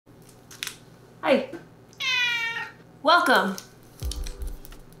Hi. Welcome.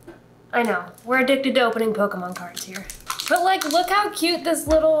 I know, we're addicted to opening Pokemon cards here. But like, look how cute this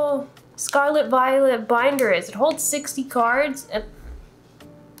little Scarlet Violet binder is. It holds 60 cards and...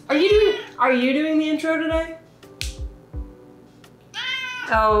 Are you doing the intro today?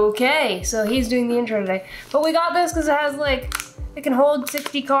 Okay, so he's doing the intro today. But we got this because it has like, it can hold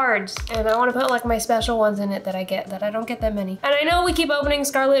 60 cards, and I want to put like my special ones in it that I don't get that many. And I know we keep opening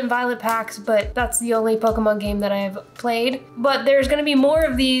Scarlet and Violet packs, but that's the only Pokemon game that I've played. But there's gonna be more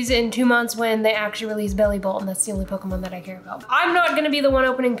of these in 2 months when they actually release Belly Bolt, and that's the only Pokemon that I care about. I'm not gonna be the one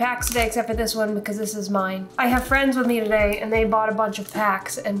opening packs today except for this one because this is mine. I have friends with me today and they bought a bunch of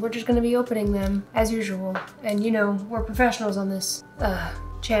packs and we're just gonna be opening them as usual. And you know, we're professionals on this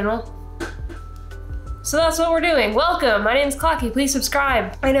channel. So that's what we're doing. Welcome, my name's Clocky, please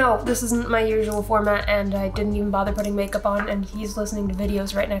subscribe. I know, this isn't my usual format and I didn't even bother putting makeup on and he's listening to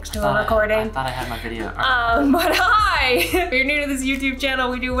videos right next to a recording. I thought I had my video. But hi! If you're new to this YouTube channel,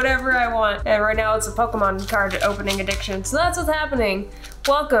 we do whatever I want. And right now it's a Pokemon card opening addiction. So that's what's happening.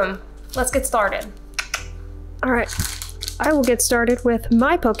 Welcome, let's get started. All right, I will get started with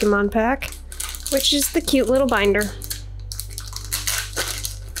my Pokemon pack, which is the cute little binder.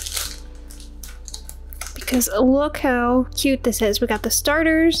 Because look how cute this is. We got the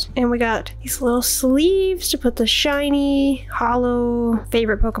starters and we got these little sleeves to put the shiny, hollow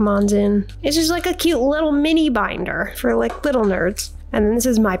favorite Pokemons in. It's just like a cute little mini binder for like little nerds. And then this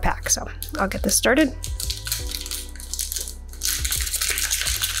is my pack, so I'll get this started.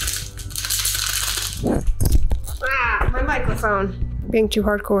 Ah, my microphone being too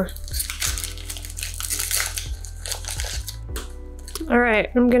hardcore. All right,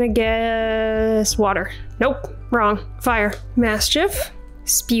 I'm gonna guess water. Nope, wrong. Fire. Maschiff,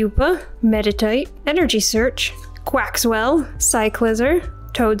 Spupa, Meditite, Energy Search, Quaxwell, Cyclizar,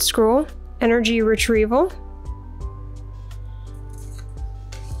 Toedscruel, Energy Retrieval,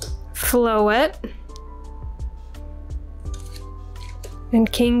 Floette,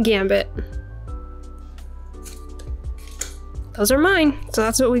 and King Gambit. Those are mine, so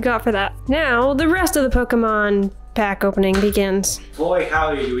that's what we got for that. Now, the rest of the Pokemon pack opening begins. Boy,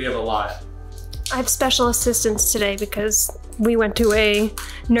 howdy, do we have a lot. I have special assistants today because we went to a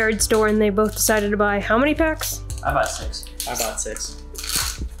nerd store and they both decided to buy how many packs? I bought 6. I bought 6.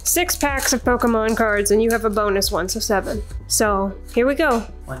 6 packs of Pokemon cards and you have a bonus one, so 7. So here we go.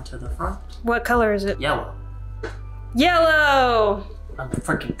 One to the front. What color is it? Yellow. Yellow! I'm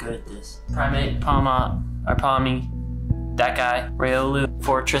freaking good at this. Primate, Palmy, that guy, Riolu,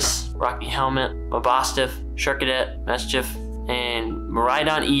 Fortress, Rocky Helmet, Mabostiff, Sharkadet, Maschiff, and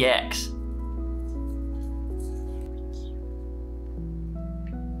Miraidon EX.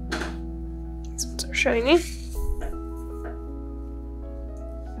 These ones are shiny.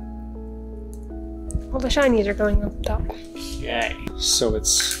 All the shinies are going up top. Okay. So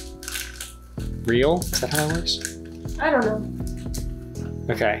it's real? Is that how it works? I don't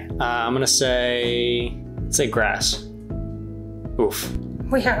know. Okay. I'm gonna say, let's say grass. Oof.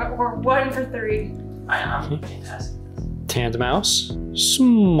 We're 1 for 3. I'm fantastic. Tandemaus,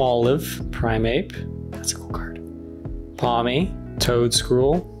 Smoliv, Primeape. That's a cool card. Palmy,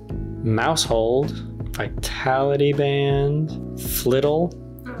 Toedscruel, Mousehold, Vitality Band, Flittle,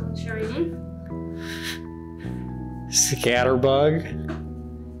 Oh, shiny. Scatterbug,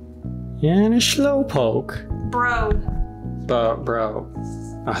 and a Slowpoke. Bro. Bro.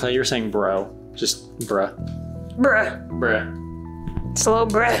 I thought you were saying bro. Just bruh. Bruh. Bruh. Slow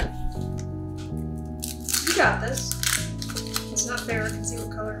bruh. You got this. It's not fair, I can see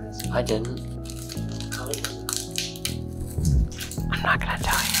what color it is. I didn't. I'm not gonna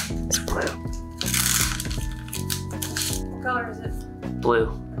tell you. It's blue. What color is it? Blue.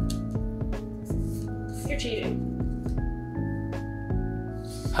 You're cheating.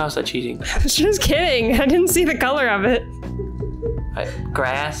 How's that cheating? I was just kidding. I didn't see the color of it.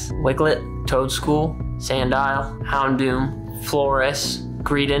 Grass, Wiglet, Toedscruel, Sandile, Houndoom, Florist,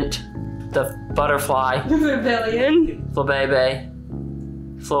 Greedent, the Butterfly, Pavilion. Flabebe,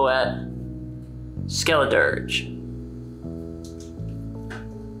 Floette, Skeledirge.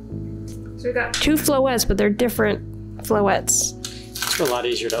 So we got 2 Floettes, but they're different Floettes. It's a lot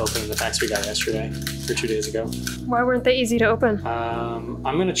easier to open than the packs we got yesterday, or 2 days ago. Why weren't they easy to open? I'm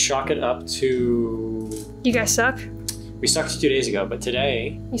gonna chalk it up to... You guys suck? We sucked 2 days ago, but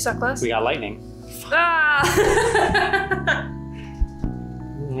today You suck less? we got lightning. Ah!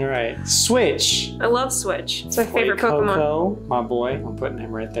 All right, Switch. I love Switch. It's my favorite Coco, Pokemon. my boy. I'm putting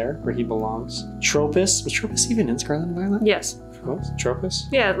him right there where he belongs. Tropius. Was Tropius even in Scarlet and Violet? Yes. Oh, Tropius.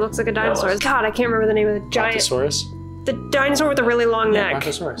 Yeah, it looks like a dinosaur. God, I can't remember the name of the giant. Brontosaurus. The dinosaur with the really long Yeah, neck.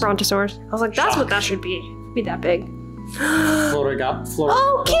 Brontosaurus. Brontosaurus. I was like, that's what Shock. that should be. Be that big. Florida.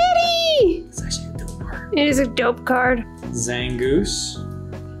 Oh, kitty! It's actually a dope card. It is a dope card. Zangoose.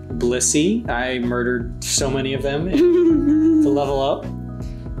 Blissey. I murdered so many of them to level up.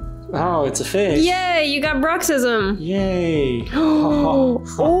 Oh, it's a fish. Yay, you got bruxism. Yay. Oh,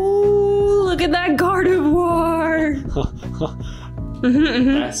 look at that Gardevoir.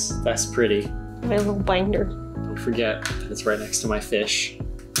 That's pretty. My little binder. Don't forget that it's right next to my fish.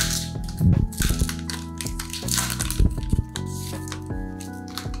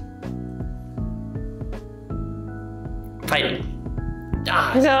 Fighting.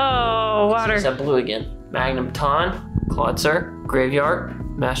 Ah, Oh, water. Is that blue again? Magnum Baton, Clawitzer,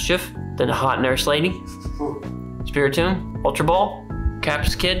 Graveyard, Mischief, then a Hot Nurse Lady, Spiritomb, Ultra Ball,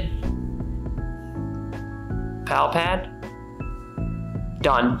 Caps Kid, Palpad,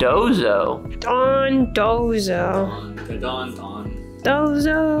 Dondozo. Dondozo. Don.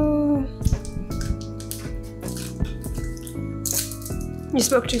 Dozo. You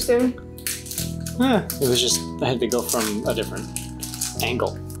spoke too soon? It was just, I had to go from a different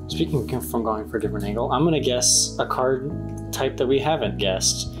angle. Speaking of from going for a different angle, I'm gonna guess a card type that we haven't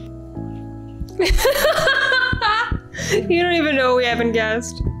guessed. You don't even know we haven't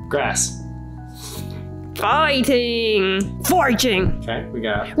guessed. Grass. Fighting. Fighting. Okay, we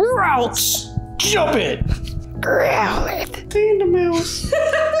got Routes. Jump It! Growl it. Panda Mouse.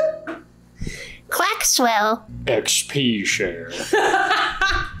 Quackswell. XP Share.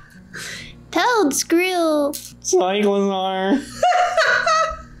 Toad Skrill. Cyclozar.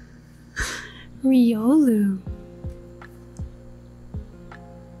 Riolu.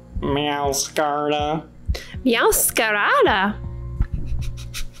 Meowscarda. Meowscarada.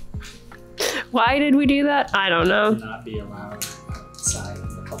 Why did we do that? I don't know. Not be allowed outside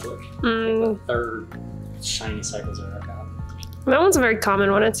of the public. Mm, Third shiny Cyclozar I got. that one's a very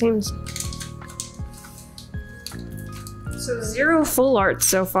common one, it seems. So 0 full arts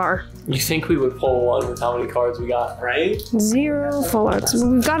so far. You think we would pull one with how many cards we got? Right? 0 full arts.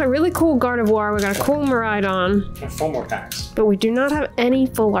 We've got a really cool Gardevoir. We got a cool Miraidon, And 4 more packs. but we do not have any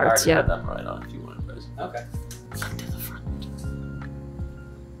full I arts already had yet. them right on if you wanted those. Okay. Up to the front.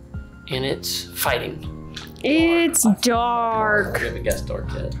 And it's fighting. It's dark. We haven't guessed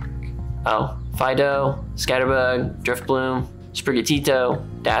dark yet. Oh, Fido, Scatterbug, Driftbloom, Sprigatito,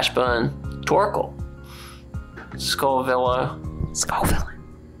 Dashbun, Torkoal, Skullvilla, Scoville.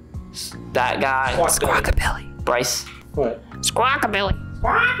 that guy, Squawkabilly. Bryce. What? Squawkabilly.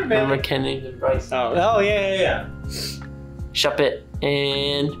 Remember Ken and Bryce? Oh, yeah. Shuppet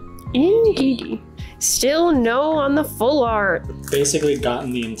and Indeed. Still no on the full art. Basically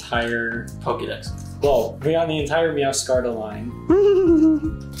gotten the entire, Pokedex. well, we got the entire Meowscarda line.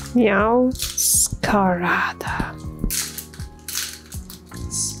 Meowscarada.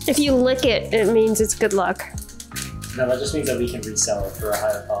 If you lick it, it means it's good luck. No, that just means that we can resell it for a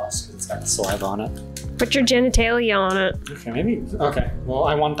higher cost because it's got the saliva on it. Put your genitalia on it. Okay, maybe. Okay, well,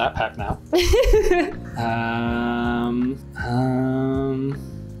 I want that pack now.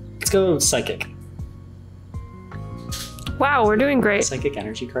 Let's go Psychic. Wow, we're doing great. Psychic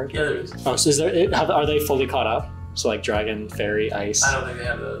energy card. Yeah, there is. Oh, so is there? Are they fully caught up? So like Dragon, Fairy, Ice. I don't think they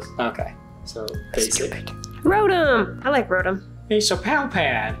have those. Okay, so basic. Rotom. I like Rotom. Hey, so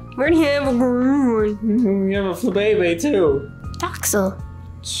Palpad. We already have a green. You have a Flabébé too. Toxel.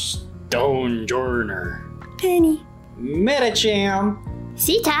 Stone Journer. Penny. Metacham.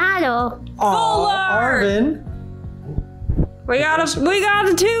 Citado. Arvin. We got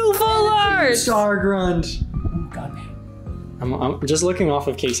a 2 full arts. Stargrunt. God damn. I'm just looking off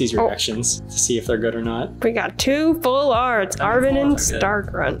of Casey's reactions to see if they're good or not. We got 2 full arts. Arvin and full arts are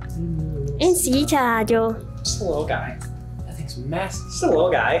Stargrunt. And Citado. Just a little guy. That thing's massive. Just a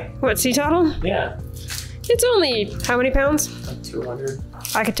little guy. What, sea turtle? Yeah. It's only how many pounds? Like 200.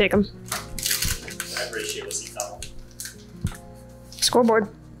 I could take him. That ratio is double. Scoreboard.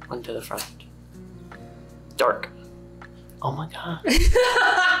 One to the front. Dark. Oh my god.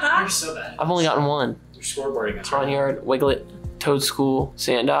 You're so bad. I've only gotten one. You're scoreboarding us. Barnyard, Wiglet, Toadschool,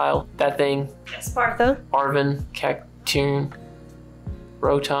 Sandile, that thing, Spartha. Arvin, Cactoon,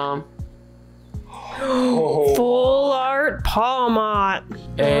 Rotom, Oh. Full art Palmot.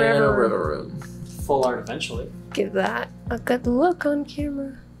 and a River. Rillaroom. Full art eventually. Give that a good look on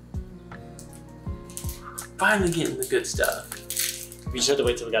camera. Finally getting the good stuff. We just had to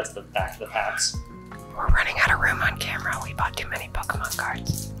wait till we got to the back of the packs. We're running out of room on camera. We bought too many Pokemon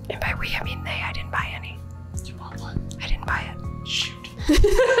cards. And by we, I mean they. I didn't buy any. You want one? I didn't buy it. Shoot.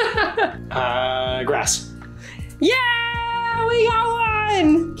 Grass. Yeah! We got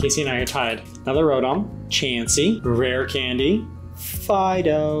one! Casey and I are tied. Another Rotom. Chansey. Rare Candy.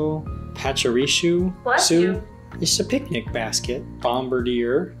 Fido. Pachirisu. Bless Sue. you. It's a picnic basket.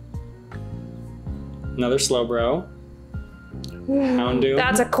 Bombardier. Another Slowbro. Houndoom.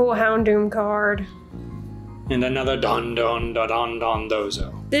 That's a cool Houndoom card. And another Don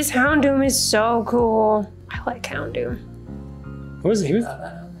Dozo. This Houndoom is so cool. I like Houndoom. What was it? He was,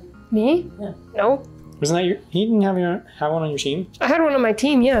 Me? Yeah. No. wasn't that your? He didn't have one on your team. I had one on my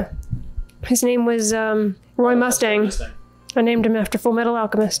team, yeah. His name was Roy Mustang. I named him after Full Metal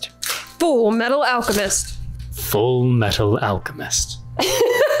Alchemist. Full Metal Alchemist. Full Metal Alchemist.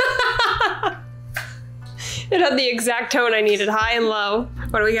 It had the exact tone I needed, high and low.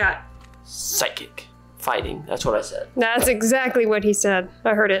 What do we got? Psychic. Fighting. That's what I said. That's exactly what he said.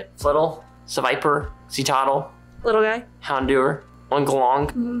 I heard it. Flittle, Seviper, Citadel, Little guy. Houndour,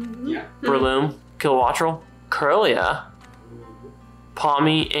 Ungalong, Yeah. Breloom, Kilowattrel, Curlia,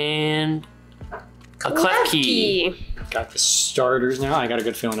 Palmy, and a Klefki. Got the starters now. I got a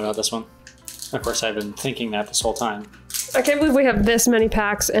good feeling about this one. Of course, I've been thinking that this whole time. I can't believe we have this many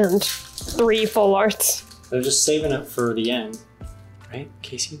packs and 3 full arts. They're just saving it for the end. Right,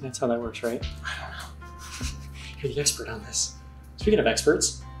 Casey? That's how that works, right? I don't know. You're the expert on this. Speaking of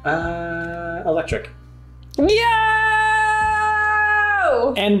experts, Electric. Yo!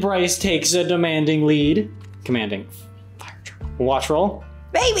 And Bryce takes a demanding lead. Commanding. Fire truck. Watch roll.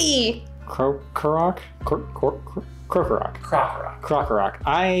 Baby! Krokorok? Krokorok. Crocorock. Krokorok.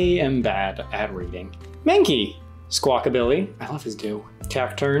 I am bad at reading. Mankey. Squawkabilly. I love his do.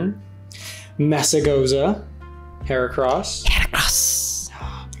 Cacturn. Messagoza. Heracross. Heracross.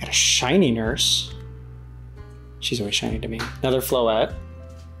 I got a shiny nurse. She's always shiny to me. Another Floette.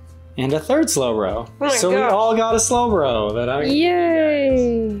 And a third Slowbro. Oh my So we God. all got a Slowbro that I.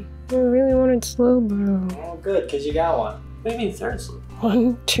 Yay! I really wanted Slowbro. Oh, good, because you got one. What do you mean third slope?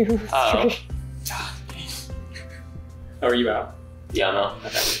 1, 2, 3. Oh. Oh, are you out? Yeah, no.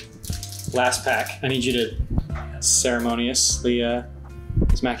 Okay. Last pack. I need you to ceremoniously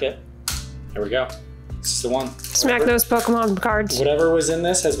smack it. There we go. This is the one. Smack those Pokemon cards. Whatever was in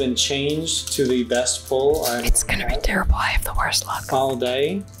this has been changed to the best pull It's gonna be terrible. I have the worst luck. all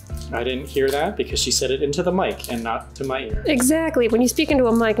day. I didn't hear that because she said it into the mic and not to my ear. Exactly. When you speak into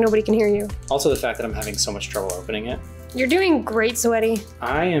a mic, nobody can hear you. Also the fact that I'm having so much trouble opening it. You're doing great, Sweaty.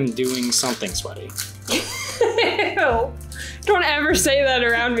 I am doing something sweaty. Ew. Don't ever say that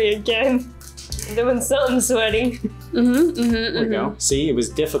around me again. I'm doing something sweaty. There we go. See, it was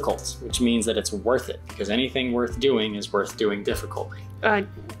difficult, which means that it's worth it because anything worth doing is worth doing difficultly.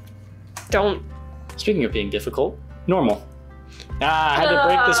 Don't. Speaking of being difficult, normal. I had to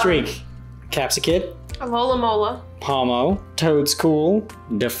break the streak. Capsicid, Alola Mola. Palmo, Toad's Cool,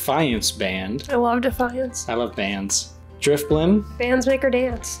 Defiance Band. I love Defiance. I love bands. Drifblim, Bands make her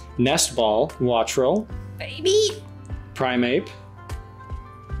dance. Nest Ball, Wattrel, Baby. Primeape,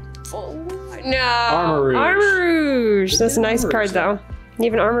 Oh, no. Armor Rouge. That's a nice Armor card, Rouge, though.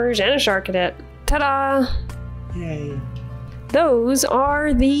 Even Armor Rouge and a Shark Cadet. Ta-da! Yay. Those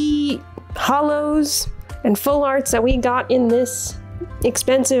are the holos and full arts that we got in this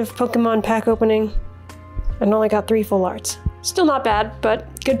expensive Pokemon pack opening. And only got 3 full arts. Still not bad, but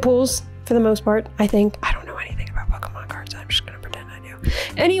good pulls for the most part, I think. I don't know anything about Pokemon cards. I'm just gonna pretend I do.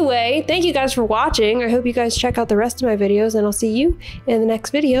 Anyway, thank you guys for watching. I hope you guys check out the rest of my videos, and I'll see you in the next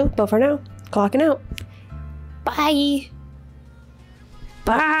video. But for now, clocking out. Bye.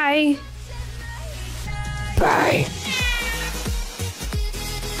 Bye. Bye.